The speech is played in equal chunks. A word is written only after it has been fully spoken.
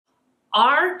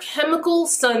Are chemical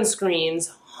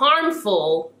sunscreens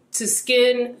harmful to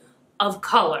skin of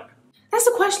color? That's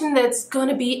a question that's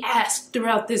gonna be asked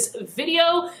throughout this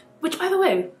video, which, by the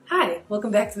way, hi,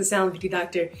 welcome back to the Sound Beauty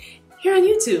Doctor here on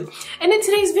YouTube. And in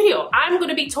today's video, I'm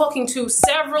gonna be talking to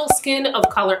several skin of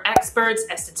color experts,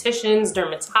 estheticians,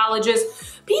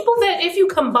 dermatologists, people that if you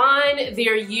combine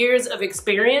their years of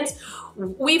experience,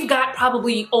 we've got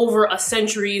probably over a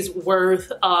century's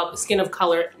worth of skin of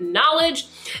color knowledge.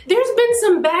 There's been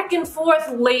some back and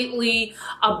forth lately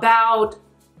about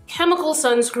chemical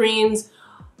sunscreens.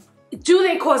 Do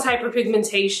they cause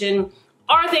hyperpigmentation?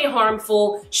 Are they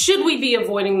harmful? Should we be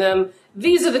avoiding them?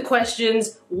 These are the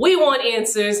questions. We want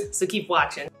answers, so keep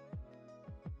watching.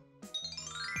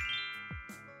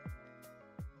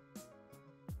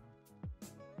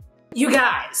 You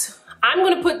guys, I'm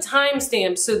gonna put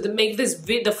timestamps so to make this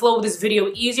the flow of this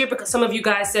video easier, because some of you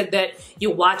guys said that you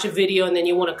watch a video and then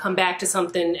you wanna come back to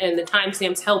something and the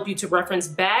timestamps help you to reference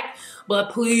back.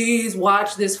 But please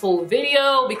watch this full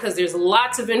video because there's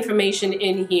lots of information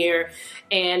in here.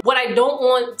 And what I don't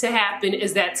want to happen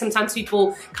is that sometimes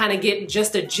people kind of get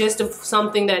just a gist of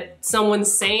something that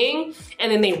someone's saying and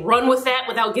then they run with that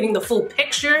without getting the full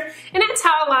picture. And that's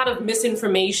how a lot of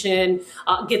misinformation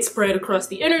gets spread across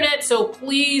the internet. So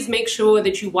please make sure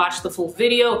that you watch the full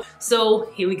video. So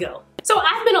here we go. So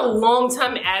I've been a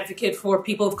long-time advocate for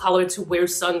people of color to wear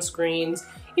sunscreens,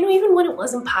 you know, even when it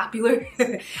wasn't popular.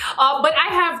 But I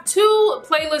have two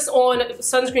playlists on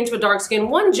sunscreens for dark skin,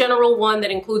 one general one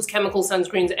that includes chemical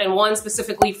sunscreens and one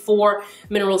specifically for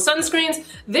mineral sunscreens.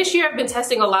 This year I've been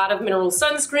testing a lot of mineral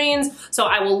sunscreens, so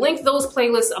I will link those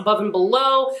playlists above and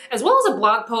below, as well as a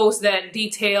blog post that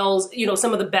details, you know,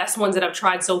 some of the best ones that I've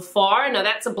tried so far. Now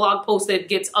that's a blog post that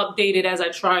gets updated as I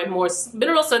try more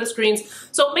mineral sunscreens,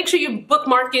 so make sure you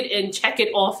bookmark it and check it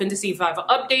often to see if I've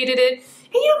updated it.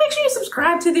 And, you know, make sure you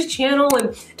subscribe to this channel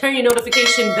and turn your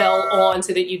notification bell on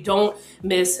so that you don't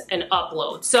miss an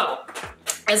upload. So,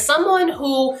 as someone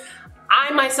who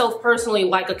I myself personally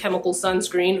like a chemical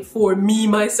sunscreen, for me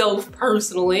myself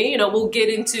personally, you know, we'll get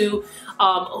into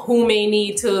who may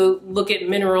need to look at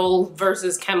mineral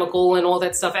versus chemical and all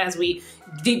that stuff as we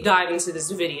deep dive into this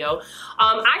video.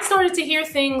 I started to hear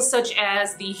things such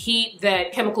as the heat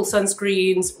that chemical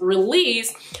sunscreens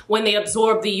release when they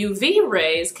absorb the UV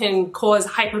rays can cause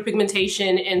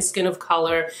hyperpigmentation in skin of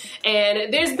color.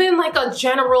 And there's been like a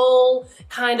general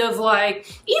kind of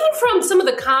like, even from some of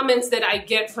the comments that I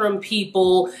get from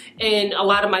people in a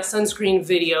lot of my sunscreen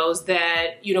videos,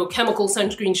 that, you know, chemical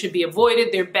sunscreen should be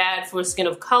avoided. They're bad for skin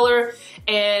of color.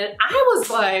 And I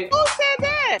was like, who said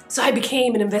that? So I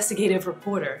became an investigative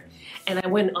reporter and I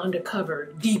went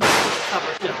undercover, deep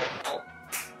undercover. No,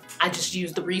 I just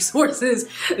used the resources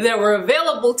that were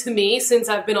available to me since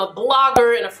I've been a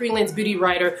blogger and a freelance beauty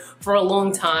writer for a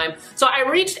long time. So I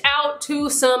reached out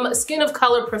to some skin of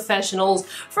color professionals.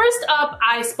 First up,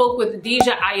 I spoke with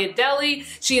Desai Ayodele.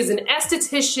 She is an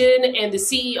esthetician and the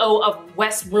CEO of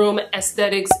West Room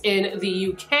Aesthetics in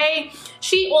the UK.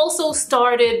 She also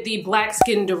started the Black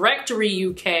Skin Directory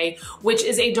UK, which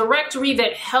is a directory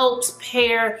that helps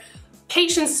pair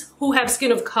patients who have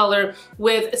skin of color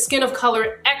with skin of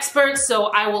color experts. So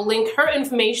I will link her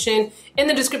information in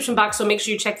the description box, so make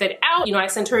sure you check that out. You know, I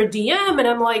sent her a DM and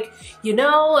I'm like, you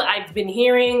know, I've been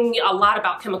hearing a lot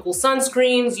about chemical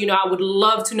sunscreens. You know, I would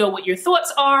love to know what your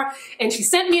thoughts are. And she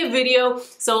sent me a video.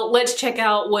 So let's check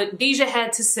out what Desai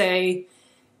had to say.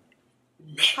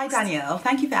 Hi Danielle,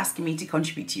 thank you for asking me to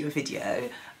contribute to your video.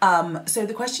 So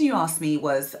the question you asked me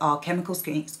was, are chemical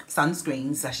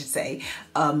sunscreens, I should say,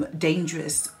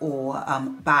 dangerous or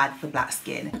bad for black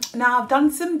skin? Now I've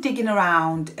done some digging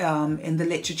around in the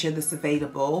literature that's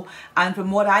available, and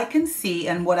from what I can see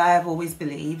and what I have always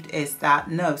believed is that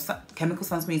no, chemical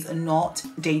sunscreens are not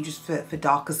dangerous for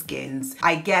darker skins.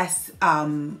 I guess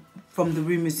from the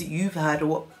rumors that you've heard, or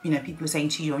what, you know, people are saying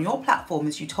to you on your platform,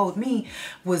 as you told me,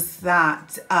 was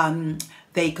that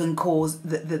they can cause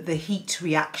the heat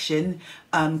reaction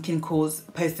can cause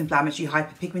post-inflammatory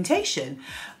hyperpigmentation.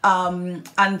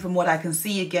 And from what I can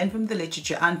see, again, from the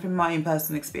literature and from my own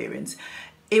personal experience,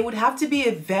 it would have to be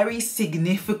a very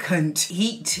significant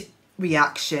heat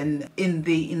reaction in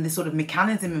the sort of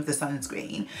mechanism of the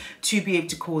sunscreen to be able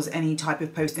to cause any type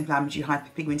of post-inflammatory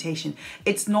hyperpigmentation.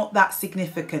 It's not that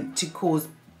significant to cause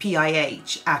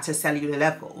PIH at a cellular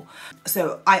level.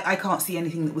 So I can't see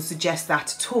anything that would suggest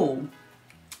that at all.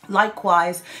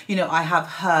 Likewise, you know, I have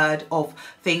heard of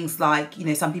things like, you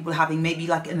know, some people having maybe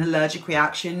like an allergic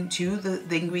reaction to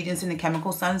the ingredients in the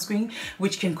chemical sunscreen,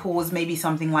 which can cause maybe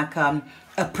something like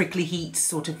a prickly heat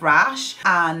sort of rash,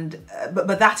 and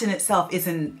but that in itself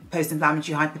isn't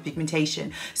post-inflammatory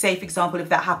hyperpigmentation. Say for example, if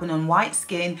that happened on white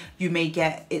skin, you may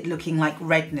get it looking like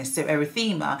redness, so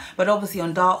erythema, but obviously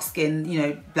on dark skin, you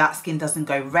know, black skin doesn't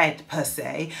go red per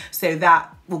se, so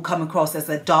that will come across as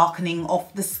a darkening of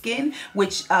the skin,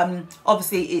 which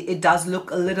obviously it does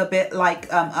look a little bit like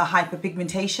a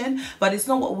hyperpigmentation, but it's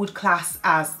not what would class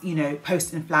as, you know,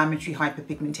 post-inflammatory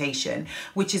hyperpigmentation,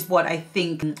 which is what I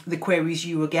think the queries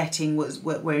you were getting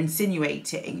were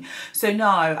insinuating. So no,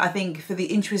 I think for the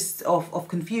interest of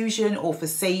confusion, or for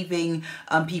saving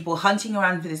people hunting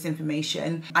around for this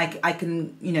information, I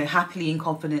can, you know, happily and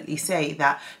confidently say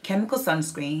that chemical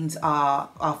sunscreens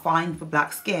are fine for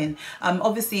black skin.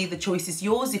 Obviously the choice is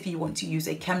yours if you want to use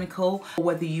a chemical or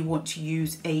whether you want to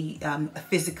use a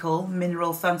physical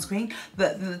mineral sunscreen.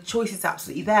 The choice is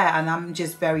absolutely there, and I'm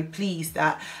just very pleased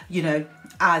that, you know,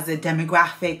 as a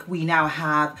demographic, we now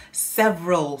have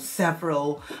several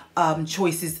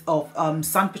choices of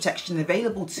sun protection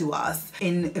available to us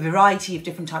in a variety of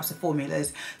different types of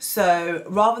formulas. So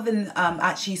rather than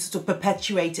actually sort of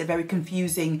perpetuate a very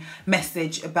confusing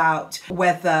message about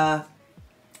whether,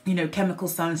 you know, chemical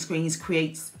sunscreens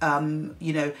creates,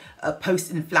 you know, a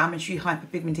post-inflammatory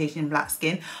hyperpigmentation in black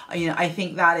skin, you know, I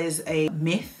think that is a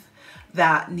myth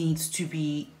that needs to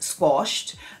be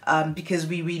squashed, because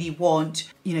we really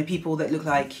want, you know, people that look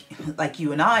like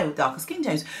you and I with darker skin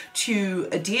tones to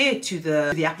adhere to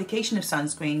the application of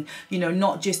sunscreen, you know,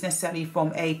 not just necessarily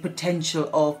from a potential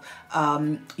of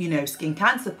you know, skin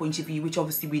cancer point of view, which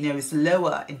obviously we know is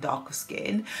lower in darker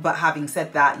skin, but having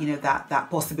said that, you know, that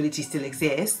possibility still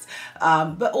exists,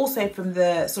 but also from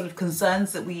the sort of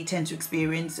concerns that we tend to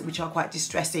experience, which are quite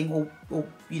distressing, or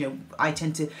you know, I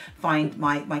tend to find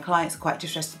my clients are quite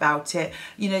distressed about it,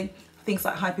 you know, things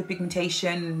like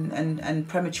hyperpigmentation and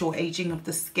premature aging of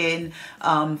the skin,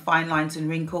 fine lines and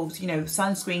wrinkles. You know,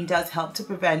 sunscreen does help to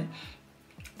prevent,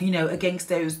 you know, against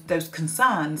those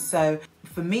concerns. So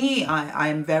for me,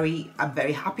 I'm very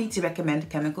happy to recommend a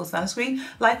chemical sunscreen.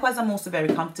 Likewise, I'm also very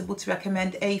comfortable to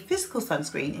recommend a physical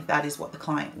sunscreen if that is what the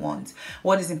client wants.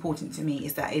 What is important to me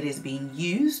is that it is being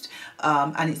used,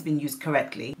 and it's been used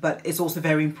correctly. But it's also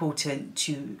very important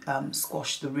to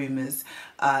squash the rumours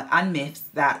and myths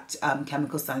that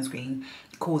chemical sunscreen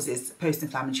causes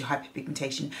post-inflammatory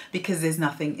hyperpigmentation, because there's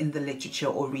nothing in the literature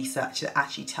or research that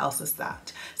actually tells us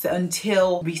that. So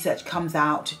until research comes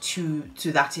out to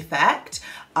that effect,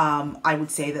 I would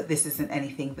say that this isn't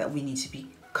anything that we need to be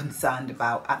concerned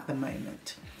about at the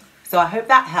moment. So I hope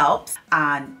that helps,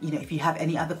 and you know, if you have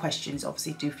any other questions,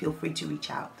 obviously do feel free to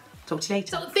reach out. Talk to you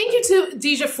later. So thank you to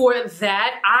Deja for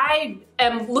that. I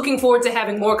am looking forward to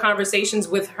having more conversations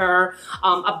with her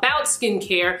about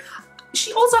skincare.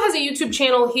 She also has a YouTube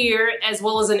channel here, as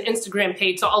well as an Instagram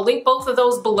page, so I'll link both of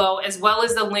those below, as well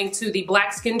as the link to the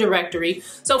Black Skin Directory.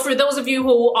 So for those of you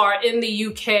who are in the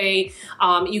UK,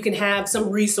 you can have some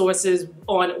resources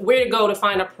on where to go to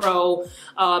find a pro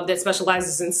that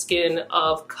specializes in skin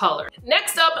of color.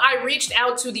 Next up, I reached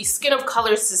out to the Skin of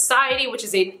Color Society, which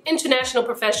is an international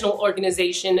professional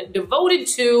organization devoted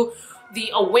to the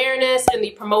awareness and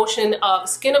the promotion of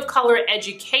skin of color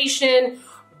education,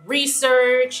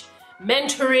 research,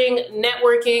 mentoring,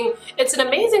 networking. It's an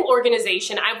amazing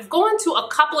organization. I've gone to a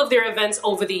couple of their events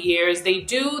over the years. They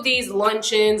do these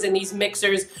luncheons and these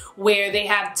mixers where they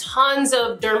have tons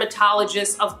of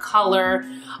dermatologists of color,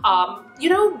 you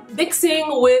know,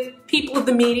 mixing with people of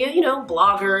the media, you know,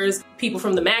 bloggers, people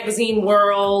from the magazine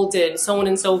world, and so on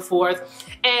and so forth.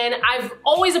 And I've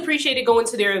always appreciated going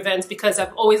to their events because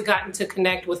I've always gotten to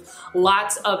connect with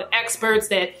lots of experts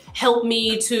that help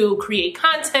me to create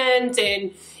content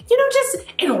and, you know, just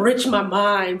enrich my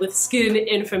mind with skin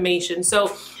information.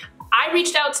 So I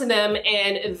reached out to them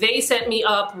and they set me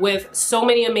up with so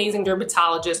many amazing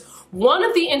dermatologists. One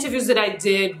of the interviews that I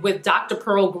did with Dr.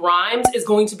 Pearl Grimes is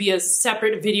going to be a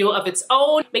separate video of its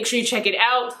own. Make sure you check it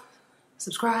out,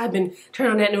 subscribe, and turn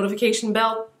on that notification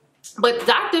bell. But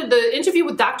the interview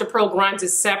with Dr. Pearl Grimes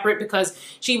is separate because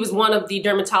she was one of the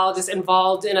dermatologists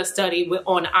involved in a study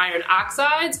on iron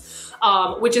oxides,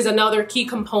 which is another key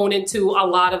component to a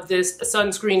lot of this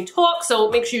sunscreen talk. So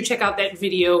make sure you check out that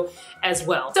video as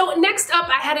well. So next up,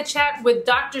 I had a chat with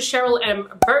Dr.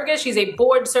 Cheryl Burgess. She's a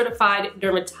board certified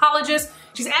dermatologist.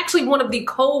 She's actually one of the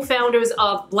co-founders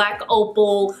of Black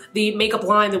Opal, the makeup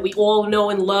line that we all know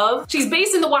and love. She's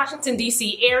based in the Washington,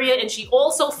 D.C. area, and she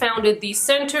also founded the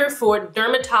Center for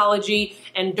Dermatology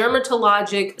and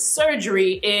Dermatologic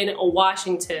Surgery in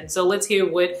Washington. So let's hear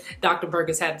what Dr.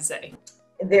 Burgess had to say.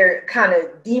 They're kind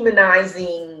of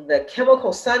demonizing the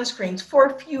chemical sunscreens for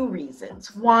a few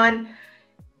reasons. One,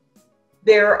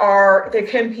 there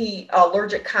can be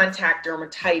allergic contact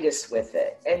dermatitis with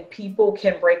it, and people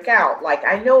can break out. Like,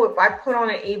 I know if I put on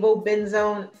an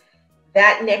avobenzone,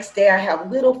 that next day I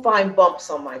have little fine bumps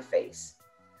on my face.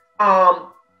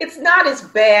 It's not as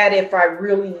bad if I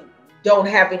really don't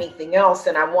have anything else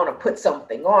and I want to put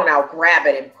something on, I'll grab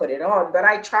it and put it on. But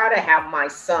I try to have my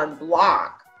son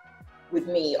block with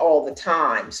me all the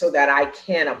time so that I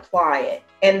can apply it.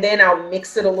 And then I'll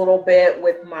mix it a little bit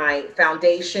with my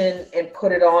foundation and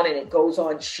put it on, and it goes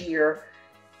on sheer.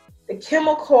 The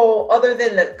chemical, other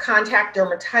than the contact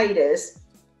dermatitis,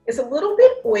 is a little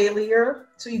bit oilier.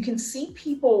 So you can see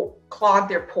people clog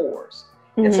their pores.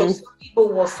 And so some people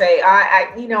will say,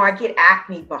 I get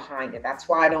acne behind it. That's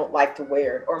why I don't like to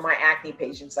wear it. Or my acne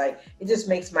patients, it just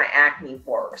makes my acne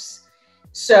worse.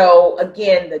 So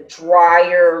again, the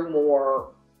drier,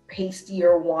 more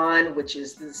pastier one, which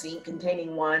is the zinc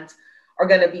containing ones, are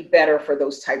going to be better for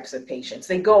those types of patients.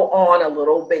 They go on a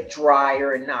little bit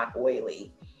drier and not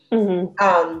oily.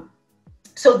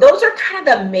 So those are kind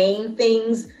of the main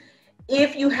things.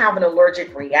 If you have an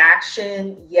allergic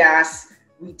reaction, yes,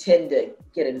 we tend to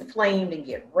get inflamed and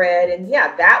get red. And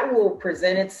yeah, that will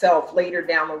present itself later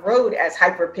down the road as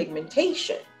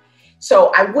hyperpigmentation.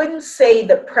 So I wouldn't say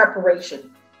the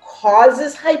preparation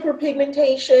causes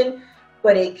hyperpigmentation,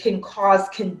 but it can cause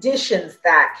conditions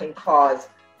that can cause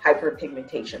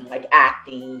hyperpigmentation, like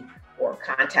acne or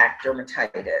contact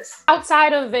dermatitis.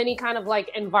 Outside of any kind of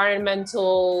like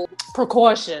environmental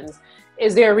precautions,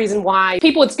 is there a reason why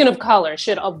people with skin of color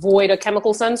should avoid a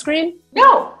chemical sunscreen?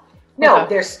 No,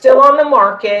 they're still on the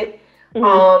market. In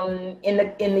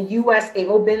the US,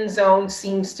 avobenzone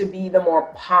seems to be the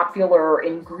more popular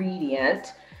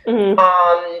ingredient.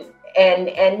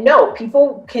 And no,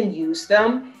 people can use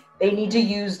them. They need to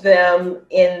use them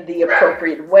in the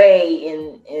appropriate way.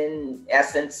 In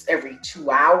essence, every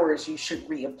 2 hours, you should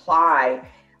reapply.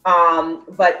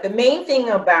 But the main thing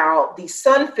about the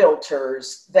sun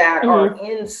filters that are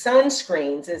in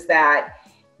sunscreens is that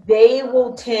they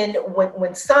will tend,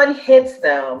 when sun hits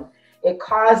them, it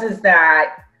causes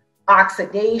that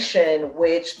oxidation,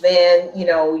 which then,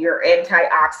 your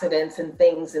antioxidants and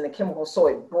things in the chemicals, so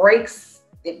it breaks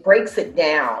it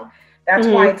down. That's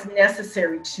why it's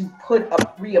necessary to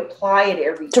reapply it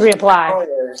every 2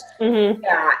 hours.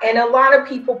 Yeah, and a lot of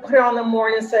people put it on the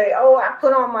morning and say, oh, I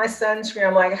put on my sunscreen.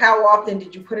 I'm like, how often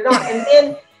did you put it on? And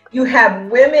then you have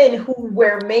women who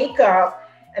wear makeup,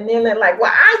 and then they're like,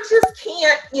 well, I just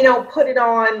can't, put it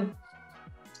on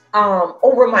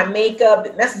over my makeup.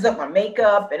 It messes up my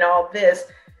makeup and all this.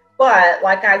 But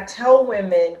like I tell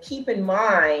women, keep in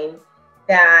mind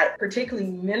that particularly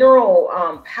mineral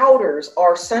powders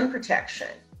are sun protection.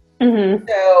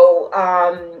 So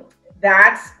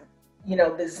that's,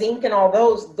 the zinc and all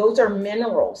those are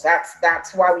minerals.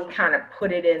 That's why we kind of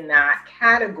put it in that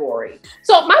category.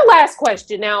 So my last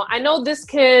question now, I know this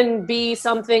can be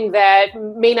something that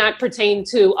may not pertain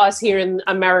to us here in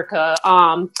America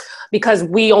because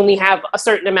we only have a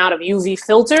certain amount of UV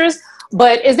filters.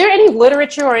 But is there any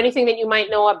literature or anything that you might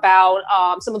know about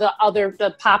some of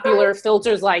the popular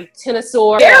filters like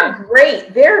Tinosaur?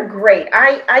 They're great.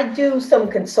 I do some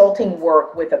consulting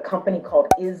work with a company called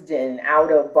Isden out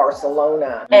of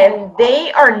Barcelona, and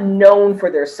they are known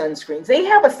for their sunscreens. They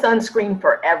have a sunscreen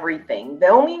for everything. The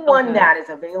only one that is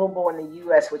available in the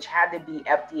US, which had to be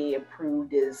FDA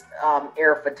approved, is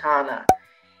Airfotana.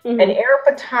 And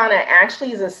Airfotana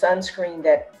actually is a sunscreen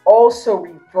that also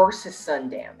reverses sun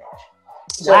damage.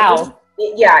 So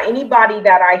anybody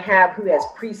that I have who has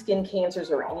pre-skin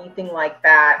cancers or anything like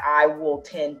that, I will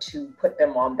tend to put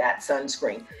them on that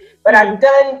sunscreen. But I've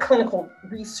done clinical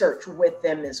research with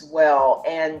them as well.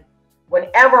 And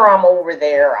whenever I'm over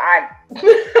there, I get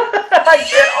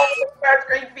all the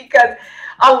sunscreens because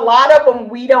a lot of them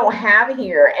we don't have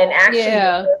here. And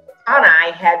actually,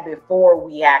 I had before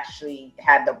we actually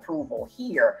had the approval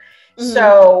here.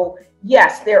 So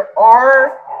yes, there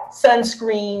are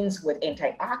sunscreens with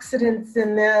antioxidants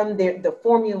in them. The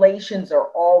formulations are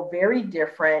all very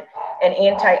different, and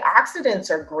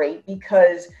antioxidants are great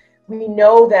because we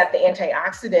know that the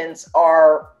antioxidants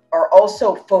are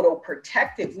also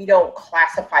photoprotective. We don't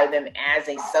classify them as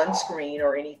a sunscreen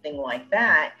or anything like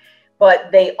that, but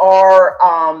they are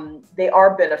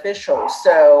beneficial.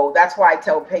 So that's why I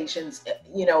tell patients,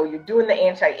 you're doing the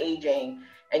anti-aging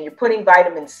and you're putting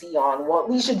vitamin C on, well, at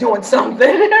least you're doing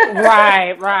something.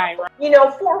 Right.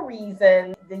 For a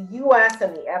reason, the US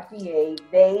and the FDA,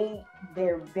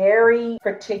 they're very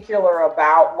particular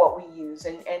about what we use.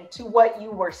 And to what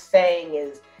you were saying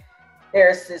is,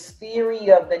 there's this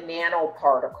theory of the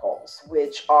nanoparticles,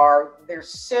 which are, they're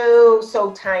so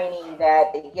tiny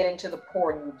that they get into the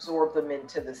pore and you absorb them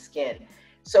into the skin.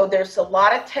 So there's a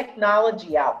lot of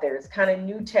technology out there. It's kind of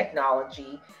new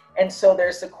technology. And so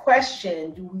there's a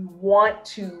question, do we want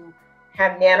to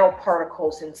have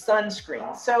nanoparticles in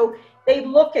sunscreen? So they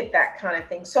look at that kind of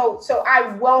thing. So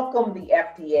I welcome the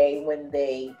FDA when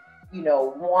they, you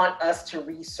know, want us to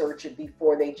research it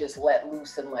before they just let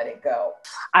loose and let it go.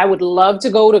 I would love to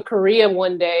go to Korea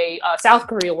one day, South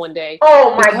Korea one day.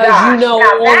 Oh my gosh, you know,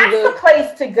 now that's the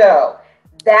place to go.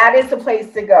 That is the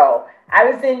place to go. I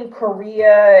was in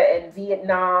Korea and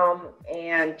Vietnam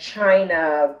and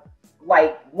China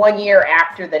like 1 year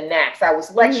after the next. I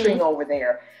was lecturing over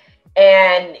there,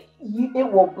 and it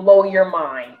will blow your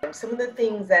mind. Some of the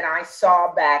things that I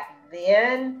saw back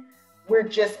then, we're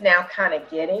just now kind of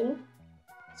getting.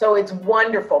 So it's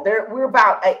wonderful. We're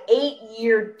about an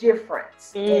 8-year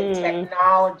difference in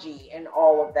technology and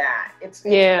all of that. It's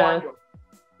wonderful.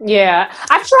 Yeah,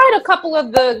 I've tried a couple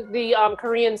of the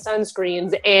Korean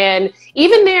sunscreens, and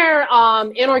even their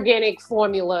inorganic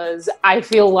formulas, I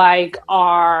feel like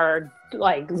are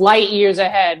like light years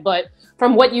ahead. But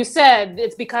from what you said,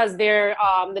 it's because they're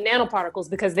the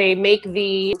nanoparticles, because they make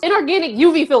the inorganic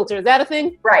UV filter. Is that a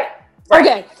thing? Right.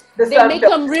 Okay. They make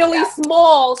them really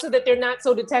small so that they're not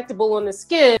so detectable on the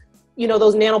skin. You know,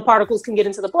 those nanoparticles can get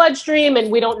into the bloodstream,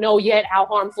 and we don't know yet how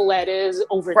harmful that is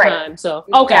over time. So,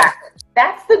 okay. Exactly.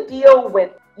 That's the deal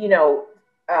with, you know,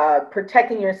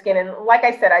 protecting your skin. And like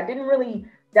I said, I didn't really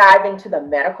dive into the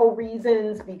medical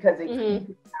reasons, because it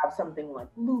could have something like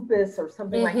lupus or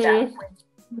something like that.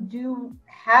 You do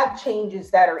have changes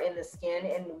that are in the skin,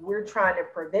 and we're trying to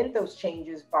prevent those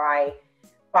changes by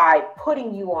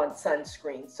putting you on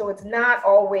sunscreen. So it's not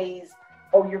always,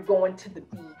 oh, you're going to the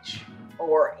beach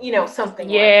or, you know, something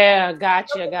like that.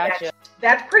 Gotcha.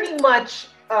 That's pretty much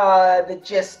the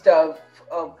gist of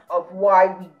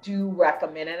why we do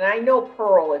recommend it. And I know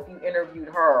Pearl, if you interviewed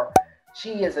her,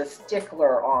 she is a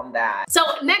stickler on that. So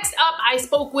next up, I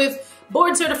spoke with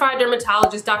board-certified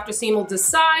dermatologist Dr. Seemal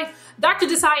Desai. Dr.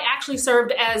 Desai actually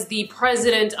served as the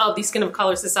president of the Skin of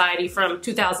Color Society from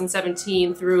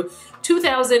 2017 through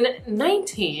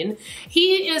 2019.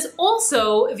 He is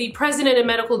also the president and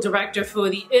medical director for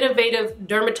the Innovative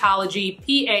Dermatology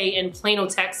PA in Plano,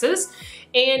 Texas.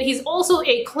 And he's also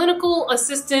a clinical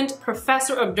assistant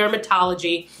professor of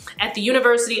dermatology at the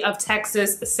University of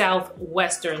Texas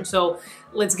Southwestern. So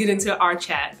let's get into our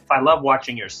chat. I love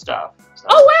watching your stuff. So.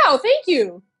 Oh, wow. Thank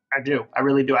you. I do. I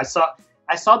really do. I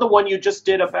saw the one you just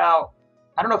did about,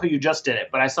 I don't know if you just did it,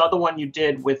 but I saw the one you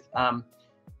did with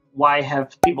why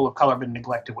have people of color been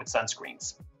neglected with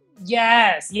sunscreens?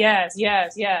 Yes. I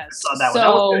saw that one. That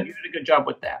was good. You did a good job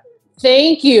with that.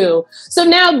 Thank you. So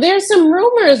now there's some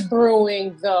rumors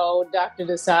brewing, though, Dr.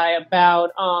 Desai,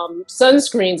 about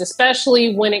sunscreens,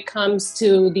 especially when it comes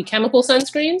to the chemical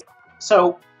sunscreens.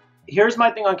 So here's my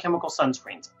thing on chemical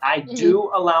sunscreens. I do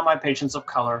allow my patients of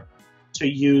color to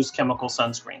use chemical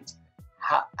sunscreens.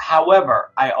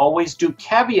 However, I always do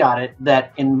caveat it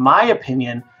that, in my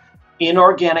opinion,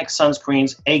 inorganic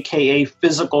sunscreens, aka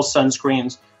physical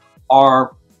sunscreens,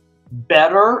 are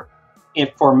better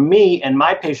for me and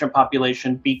my patient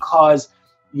population, because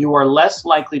you are less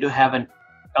likely to have an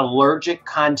allergic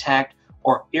contact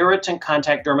or irritant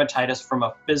contact dermatitis from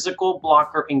a physical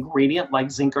blocker ingredient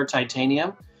like zinc or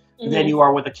titanium than you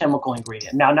are with a chemical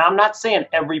ingredient. Now I'm not saying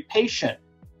every patient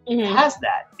has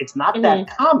that. It's not that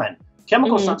common.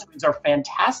 Chemical sunscreens are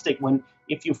fantastic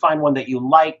if you find one that you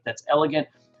like, that's elegant.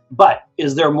 But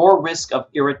is there more risk of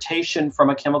irritation from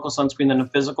a chemical sunscreen than a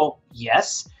physical?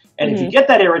 Yes. And if you get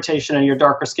that irritation on your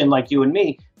darker skin like you and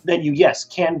me, then you, yes,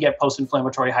 can get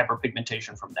post-inflammatory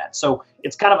hyperpigmentation from that. So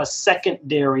it's kind of a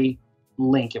secondary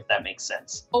link, if that makes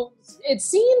sense. Oh, it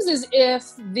seems as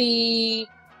if the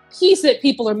piece that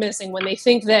people are missing when they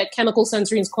think that chemical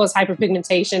sunscreens cause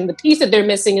hyperpigmentation, the piece that they're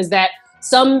missing is that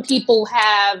some people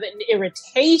have an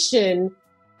irritation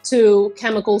to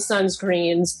chemical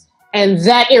sunscreens, and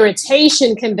that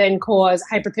irritation can then cause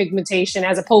hyperpigmentation,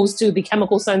 as opposed to the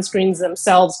chemical sunscreens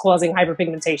themselves causing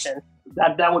hyperpigmentation.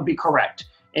 That would be correct.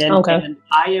 And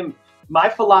my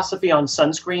philosophy on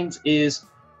sunscreens is,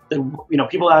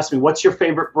 people ask me, what's your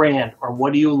favorite brand, or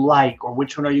what do you like, or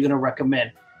which one are you going to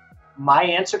recommend? My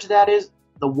answer to that is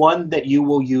the one that you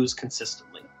will use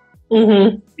consistently.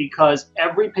 Because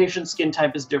every patient's skin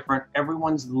type is different.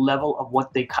 Everyone's level of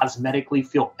what they cosmetically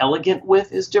feel elegant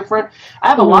with is different. I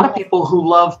have a lot of people who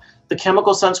love the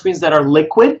chemical sunscreens that are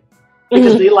liquid,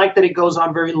 because they like that it goes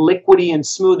on very liquidy and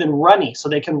smooth and runny, so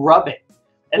they can rub it.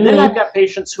 And then I've got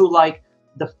patients who like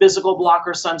the physical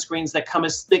blocker sunscreens that come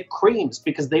as thick creams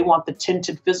because they want the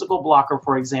tinted physical blocker,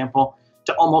 for example,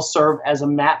 to almost serve as a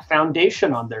matte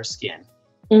foundation on their skin.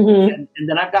 And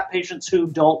then I've got patients who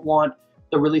don't want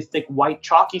the really thick white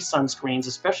chalky sunscreens,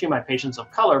 especially my patients of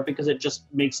color, because it just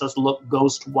makes us look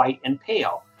ghost white and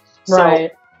pale.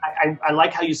 Right. So I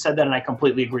like how you said that, and I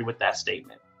completely agree with that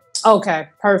statement. Okay,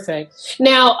 perfect.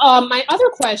 Now, my other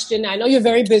question, I know you're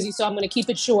very busy, so I'm going to keep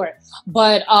it short,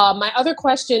 but my other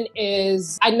question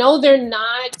is, I know they're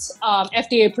not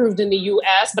FDA approved in the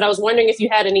US, but I was wondering if you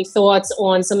had any thoughts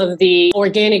on some of the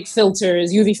organic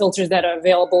filters, UV filters that are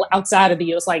available outside of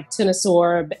the US, like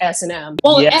Tinosorb S and M.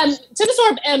 Well, Yes.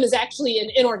 Tinosorb M is actually an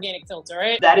inorganic filter,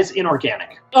 right? That is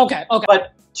inorganic. Okay, okay.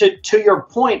 But to your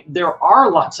point, there are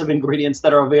lots of ingredients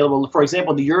that are available. For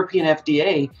example, the European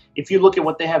FDA, if you look at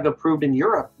what they have approved in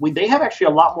Europe, they have actually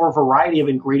a lot more variety of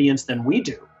ingredients than we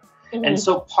do. And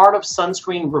so part of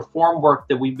sunscreen reform work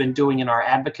that we've been doing in our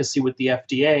advocacy with the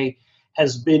FDA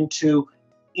has been to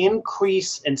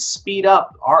increase and speed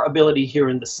up our ability here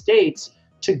in the States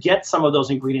to get some of those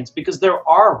ingredients, because there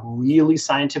are really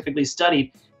scientifically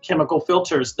studied chemical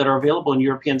filters that are available in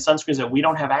European sunscreens that we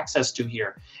don't have access to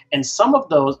here. And some of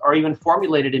those are even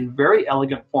formulated in very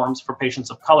elegant forms for patients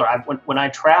of color. When I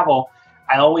travel,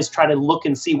 I always try to look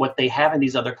and see what they have in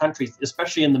these other countries,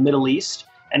 especially in the Middle East,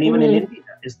 and even in India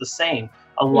is the same.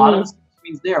 A lot of the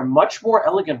sunscreens there are much more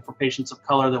elegant for patients of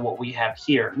color than what we have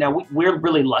here. Now, we're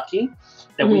really lucky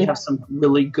that we have some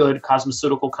really good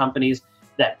cosmeceutical companies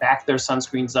that back their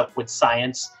sunscreens up with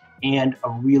science and a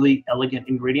really elegant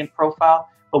ingredient profile.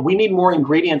 But we need more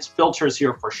ingredients filters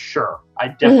here for sure. I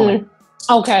definitely.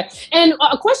 Okay. And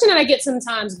a question that I get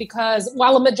sometimes, because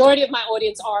while a majority of my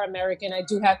audience are American, I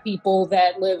do have people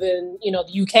that live in,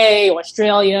 the UK,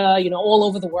 Australia, all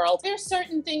over the world. There's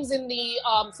certain things in the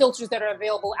filters that are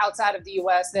available outside of the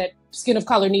US that skin of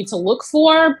color need to look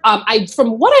for.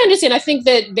 From what I understand, I think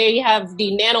that they have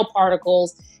the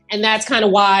nanoparticles, and that's kind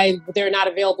of why they're not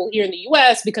available here in the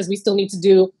US, because we still need to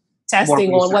do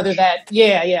testing on whether that,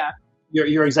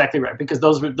 You're exactly right, because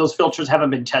those filters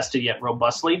haven't been tested yet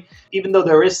robustly. Even though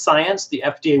there is science, the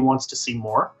FDA wants to see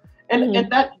more. And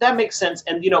that makes sense.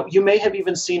 And you may have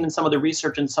even seen in some of the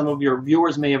research, and some of your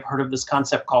viewers may have heard of this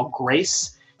concept called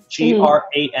GRACE,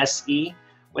 GRASE,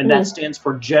 when that stands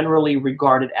for generally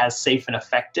regarded as safe and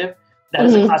effective. That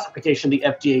is a classification the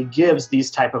FDA gives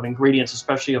these type of ingredients,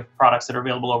 especially of products that are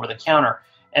available over the counter.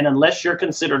 And unless you're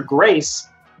considered GRACE,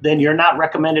 then you're not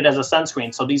recommended as a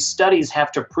sunscreen. So these studies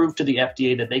have to prove to the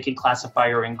FDA that they can classify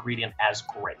your ingredient as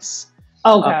GRACE.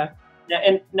 Okay.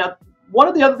 And now, one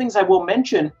of the other things I will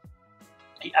mention,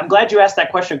 I'm glad you asked that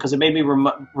question, because it made me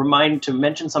remind to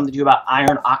mention something to you about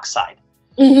iron oxide.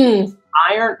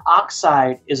 Iron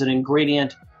oxide is an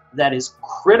ingredient that is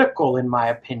critical, in my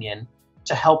opinion,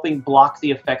 to helping block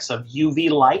the effects of UV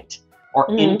light, or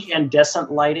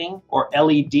incandescent lighting, or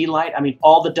LED light. I mean,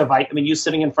 all the device. I mean, you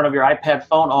sitting in front of your iPad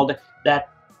phone all day.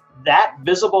 That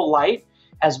visible light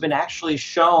has been actually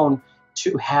shown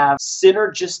to have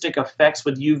synergistic effects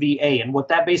with UVA. And what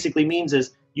that basically means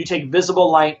is you take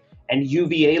visible light and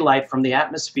UVA light from the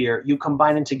atmosphere, you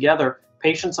combine them together.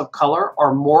 Patients of color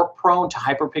are more prone to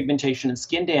hyperpigmentation and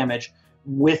skin damage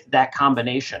with that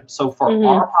combination. So for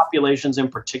our populations in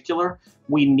particular,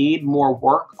 we need more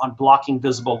work on blocking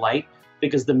visible light,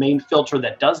 because the main filter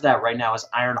that does that right now is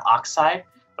iron oxide.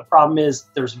 The problem is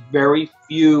there's very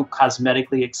few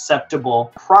cosmetically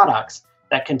acceptable products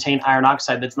that contain iron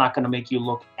oxide that's not going to make you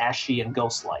look ashy and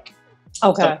ghost-like.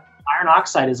 Okay. So iron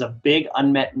oxide is a big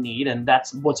unmet need, and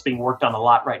that's what's being worked on a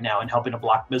lot right now in helping to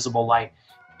block visible light.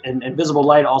 And visible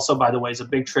light also, by the way, is a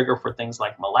big trigger for things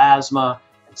like melasma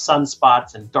and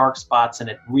sunspots and dark spots, and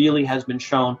it really has been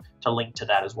shown to link to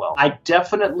that as well. I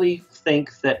definitely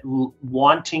think that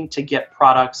wanting to get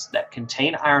products that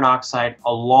contain iron oxide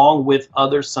along with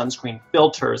other sunscreen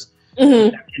filters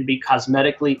that can be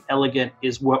cosmetically elegant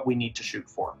is what we need to shoot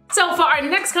for. So for our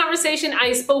next conversation,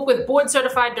 I spoke with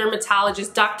board-certified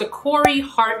dermatologist Dr. Corey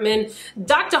Hartman.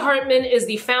 Dr. Hartman is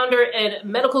the founder and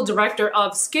medical director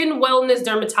of Skin Wellness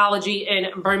Dermatology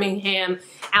in Birmingham,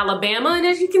 Alabama. And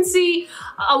as you can see,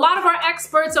 a lot of our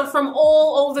experts are from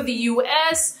all over the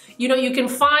U.S. You can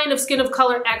find a skin of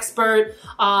color expert.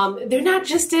 They're not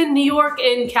just in New York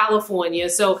and California.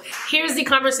 So here's the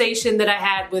conversation that I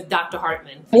had with Dr.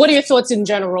 Hartman. What are your thoughts in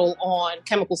general on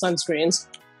chemical sunscreens?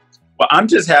 Well, I'm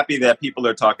just happy that people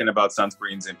are talking about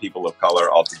sunscreens and people of color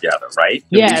all together, right?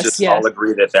 Yes, we just all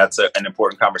agree that that's an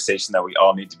important conversation that we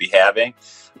all need to be having.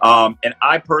 And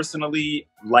I personally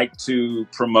like to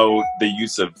promote the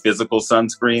use of physical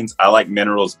sunscreens. I like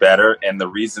minerals better, and the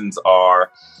reasons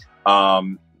are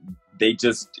they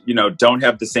just, don't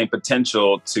have the same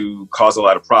potential to cause a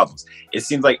lot of problems. It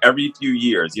seems like every few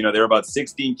years, there are about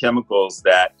 16 chemicals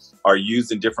that are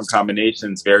used in different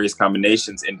combinations, various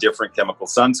combinations in different chemical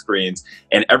sunscreens.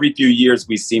 And every few years,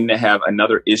 we seem to have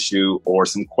another issue or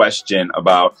some question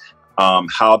about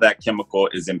how that chemical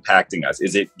is impacting us.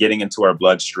 Is it getting into our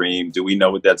bloodstream? Do we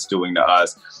know what that's doing to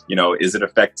us? Is it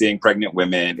affecting pregnant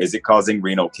women? Is it causing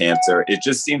renal cancer? It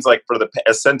just seems like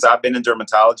since I've been in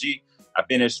dermatology, I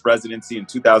finished residency in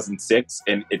 2006,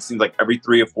 and it seems like every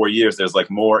 3 or 4 years, there's like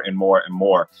more and more and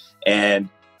more. And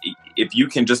if you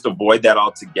can just avoid that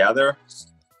altogether,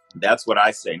 that's what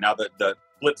I say. Now, the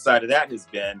flip side of that has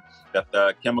been that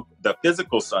the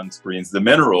physical sunscreens, the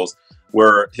minerals,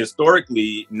 were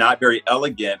historically not very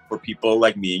elegant for people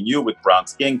like me and you with brown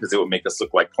skin, because it would make us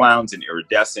look like clowns and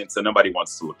iridescent. So nobody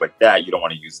wants to look like that. You don't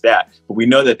want to use that. But we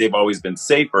know that they've always been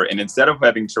safer. And instead of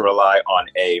having to rely on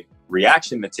a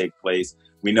reaction to take place,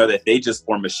 we know that they just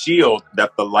form a shield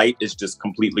that the light is just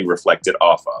completely reflected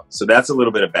off of. So that's a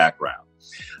little bit of background.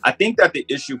 I think that the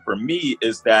issue for me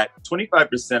is that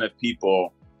 25% of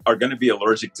people are going to be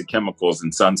allergic to chemicals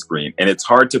in sunscreen. And it's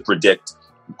hard to predict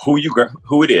who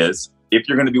it is, if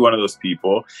you're going to be one of those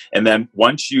people. And then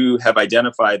once you have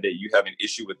identified that you have an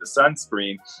issue with the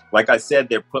sunscreen, like I said,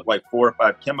 they're put like 4 or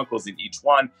 5 chemicals in each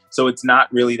one. So it's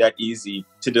not really that easy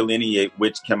to delineate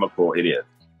which chemical it is.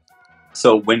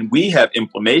 So when we have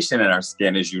inflammation in our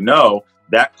skin, as you know,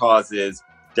 that causes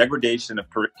degradation of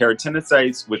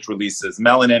keratinocytes, which releases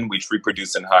melanin, which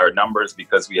reproduce in higher numbers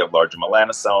because we have larger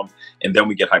melanosomes, and then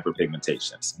we get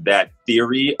hyperpigmentation. That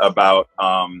theory about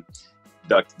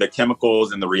the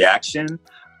chemicals and the reaction,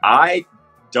 I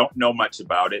don't know much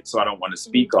about it, so I don't want to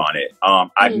speak on it.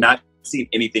 I've not seen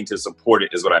anything to support it,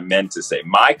 is what I meant to say.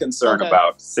 My concern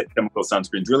about chemical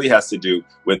sunscreens really has to do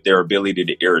with their ability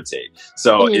to irritate.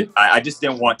 So I just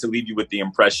didn't want to leave you with the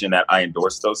impression that I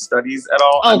endorse those studies at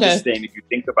all. I'm just saying, if you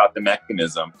think about the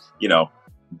mechanism,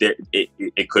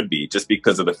 it could be, just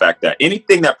because of the fact that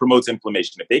anything that promotes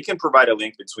inflammation, if they can provide a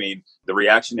link between the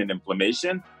reaction and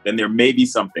inflammation, then there may be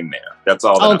something there. That's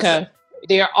all that I'm saying.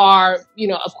 There are,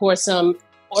 of course, some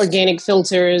organic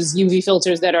filters, UV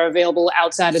filters that are available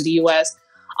outside of the US.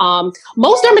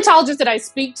 Most dermatologists that I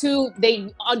speak to,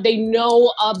 they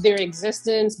know of their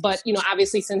existence, but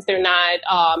obviously, since they're not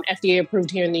FDA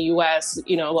approved here in the US,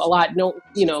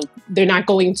 they're not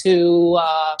going to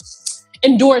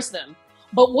endorse them.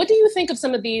 But what do you think of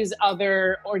some of these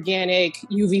other organic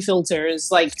UV filters,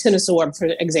 like Tinosorb, for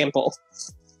example?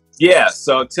 Yeah,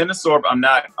 so Tinosorb, I'm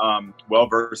not well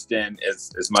versed in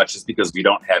as much, as because we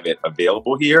don't have it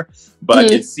available here. But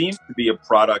it seems to be a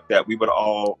product that we would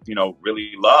all,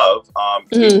 really love.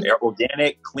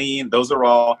 Organic, clean, those are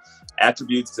all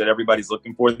attributes that everybody's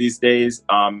looking for these days.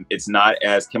 It's not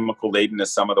as chemical laden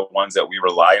as some of the ones that we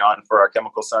rely on for our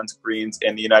chemical sunscreens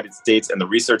in the United States. And the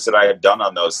research that I have done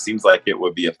on those seems like it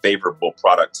would be a favorable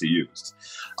product to use.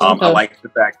 I like the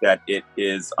fact that it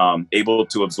is able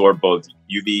to absorb both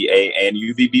UVA and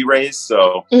UVB rays.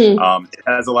 So it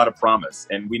has a lot of promise.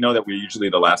 And we know that we're usually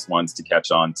the last ones to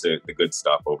catch on to the good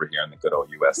stuff over here in the good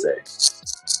old USA.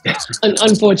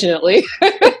 Unfortunately.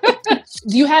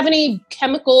 Do you have any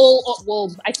chemical,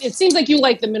 it seems like you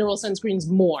like the mineral sunscreens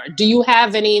more. Do you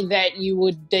have any that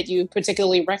you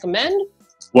particularly recommend?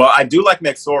 Well, I do like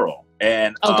Mexoryl.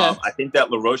 And I think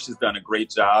that La Roche has done a great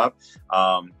job.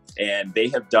 And they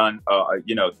have done,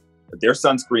 their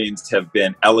sunscreens have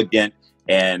been elegant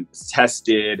and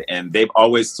tested, and they've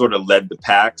always sort of led the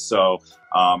pack. So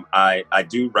I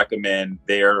do recommend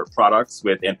their products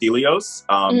with Anthelios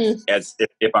as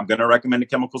if I'm going to recommend a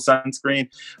chemical sunscreen.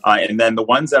 And then the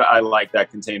ones that I like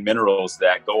that contain minerals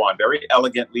that go on very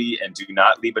elegantly and do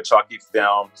not leave a chalky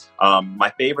film.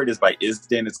 My favorite is by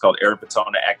Isden. It's called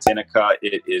Erypetona actinica.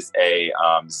 It is a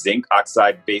zinc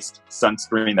oxide based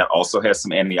sunscreen that also has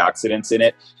some antioxidants in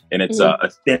it. And it's a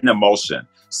thin emulsion.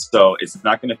 So it's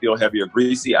not going to feel heavy or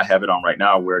greasy. I have it on right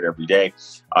now. I wear it every day.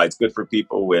 It's good for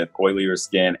people with oilier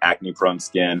skin, acne-prone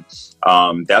skin.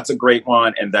 That's a great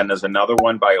one. And then there's another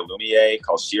one by Illumier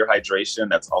called Sheer Hydration.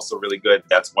 That's also really good.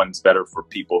 That's one's better for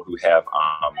people who have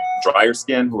drier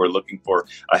skin, who are looking for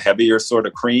a heavier sort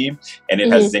of cream. And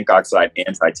it has zinc oxide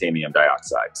and titanium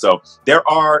dioxide. So there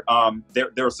are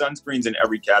sunscreens in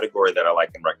every category that I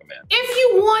like and recommend. If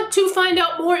you want to find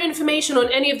out more information on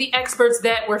any of the experts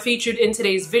that were featured in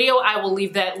today's video, I will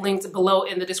leave that linked below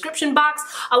in the description box.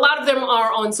 A lot of them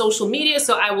are on social media,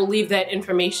 so I will leave that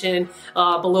information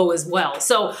below as well.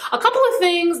 So a couple of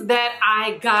things that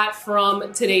I got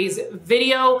from today's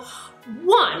video.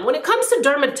 One, when it comes to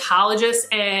dermatologists,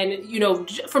 and you know,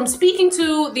 from speaking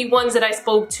to the ones that I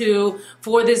spoke to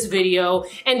for this video,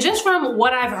 and just from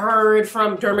what I've heard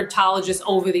from dermatologists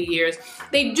over the years,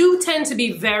 they do tend to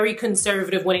be very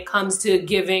conservative when it comes to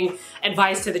giving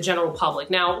advice to the general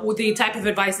public. Now, the type of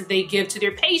advice that they give to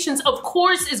their patients, of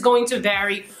course, is going to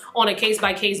vary on a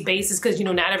case-by-case basis, because you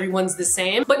know, not everyone's the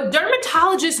same. But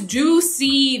dermatologists do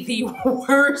see the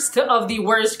worst of the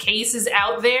worst cases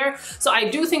out there. So I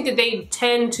do think that they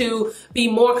tend to be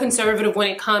more conservative when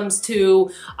it comes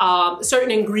to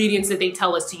certain ingredients that they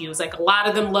tell us to use. Like, a lot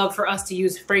of them love for us to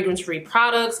use fragrance-free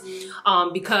products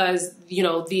because, you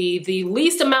know, the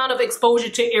least amount of exposure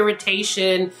to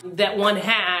irritation that one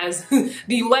has,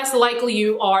 the less likely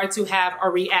you are to have a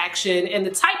reaction, and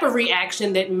the type of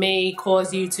reaction that may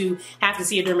cause you to have to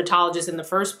see a dermatologist in the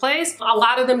first place. A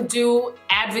lot of them do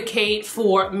advocate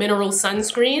for mineral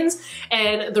sunscreens,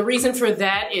 and the reason for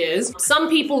that is some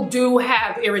people do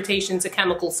have irritation to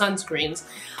chemical sunscreens.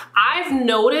 I've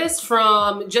noticed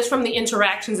from the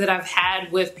interactions that I've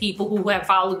had with people who have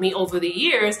followed me over the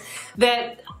years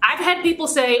that I've had people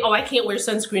say, oh, I can't wear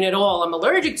sunscreen at all, I'm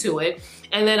allergic to it.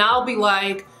 And then I'll be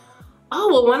like, oh,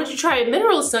 well, why don't you try a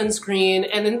mineral sunscreen?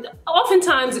 And then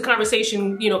oftentimes the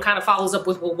conversation, you know, kind of follows up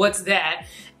with, well, what's that?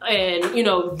 And, you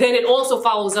know, then it also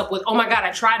follows up with, oh my God,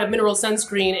 I tried a mineral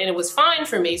sunscreen and it was fine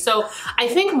for me. So I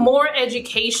think more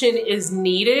education is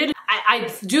needed. I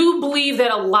do believe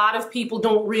that a lot of people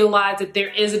don't realize that there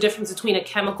is a difference between a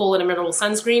chemical and a mineral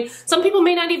sunscreen. Some people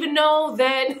may not even know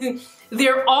that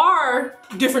there are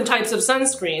different types of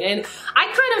sunscreen. And I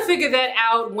kind of figured that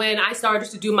out when I started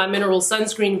to do my mineral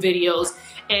sunscreen videos.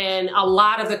 And a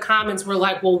lot of the comments were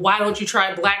like, well, why don't you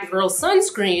try Black Girl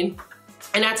sunscreen?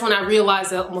 And that's when I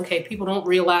realized that, okay, people don't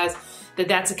realize that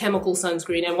that's a chemical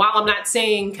sunscreen. And while I'm not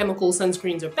saying chemical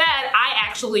sunscreens are bad, I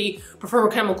actually prefer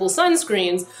chemical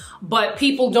sunscreens, but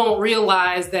people don't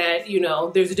realize that, you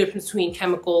know, there's a difference between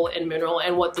chemical and mineral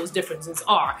and what those differences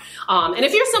are. And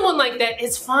if you're someone like that,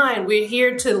 it's fine. We're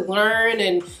here to learn,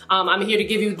 and I'm here to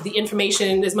give you the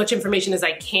information, as much information as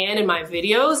I can in my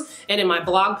videos and in my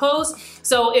blog posts.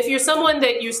 So if you're someone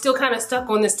that you're still kind of stuck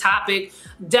on this topic,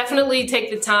 definitely take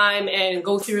the time and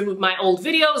go through my old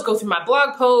videos, go through my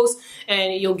blog posts,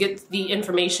 and you'll get the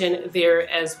information there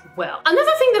as well.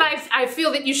 Another thing that I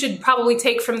feel that you should probably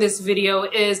take from this video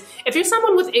is if you're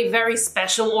someone with a very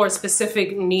special or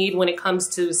specific need when it comes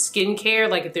to skincare,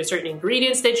 like if there's certain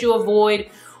ingredients that you avoid,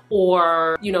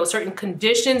 or, you know, certain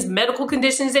conditions, medical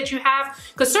conditions that you have,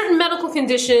 because certain medical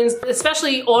conditions,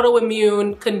 especially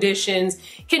autoimmune conditions,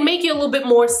 can make you a little bit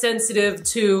more sensitive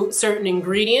to certain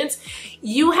ingredients.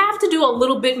 You have to do a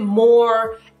little bit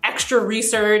more extra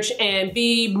research and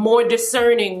be more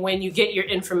discerning when you get your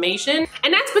information.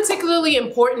 And that's particularly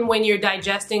important when you're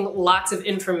digesting lots of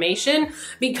information,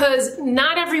 because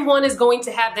not everyone is going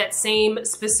to have that same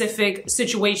specific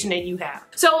situation that you have.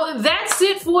 So that's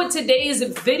it for today's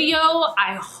video.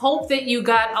 I hope that you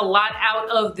got a lot out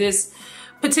of this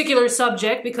particular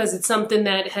subject, because it's something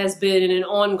that has been an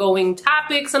ongoing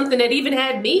topic, something that even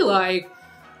had me like,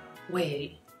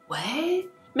 wait, what?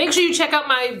 Make sure you check out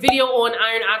my video on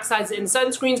iron oxides and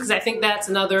sunscreens, because I think that's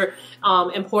another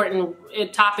important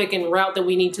topic and route that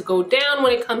we need to go down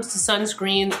when it comes to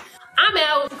sunscreens. I'm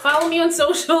out. Follow me on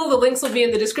social. The links will be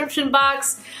in the description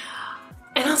box.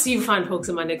 And I'll see you fine folks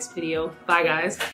in my next video. Bye, guys.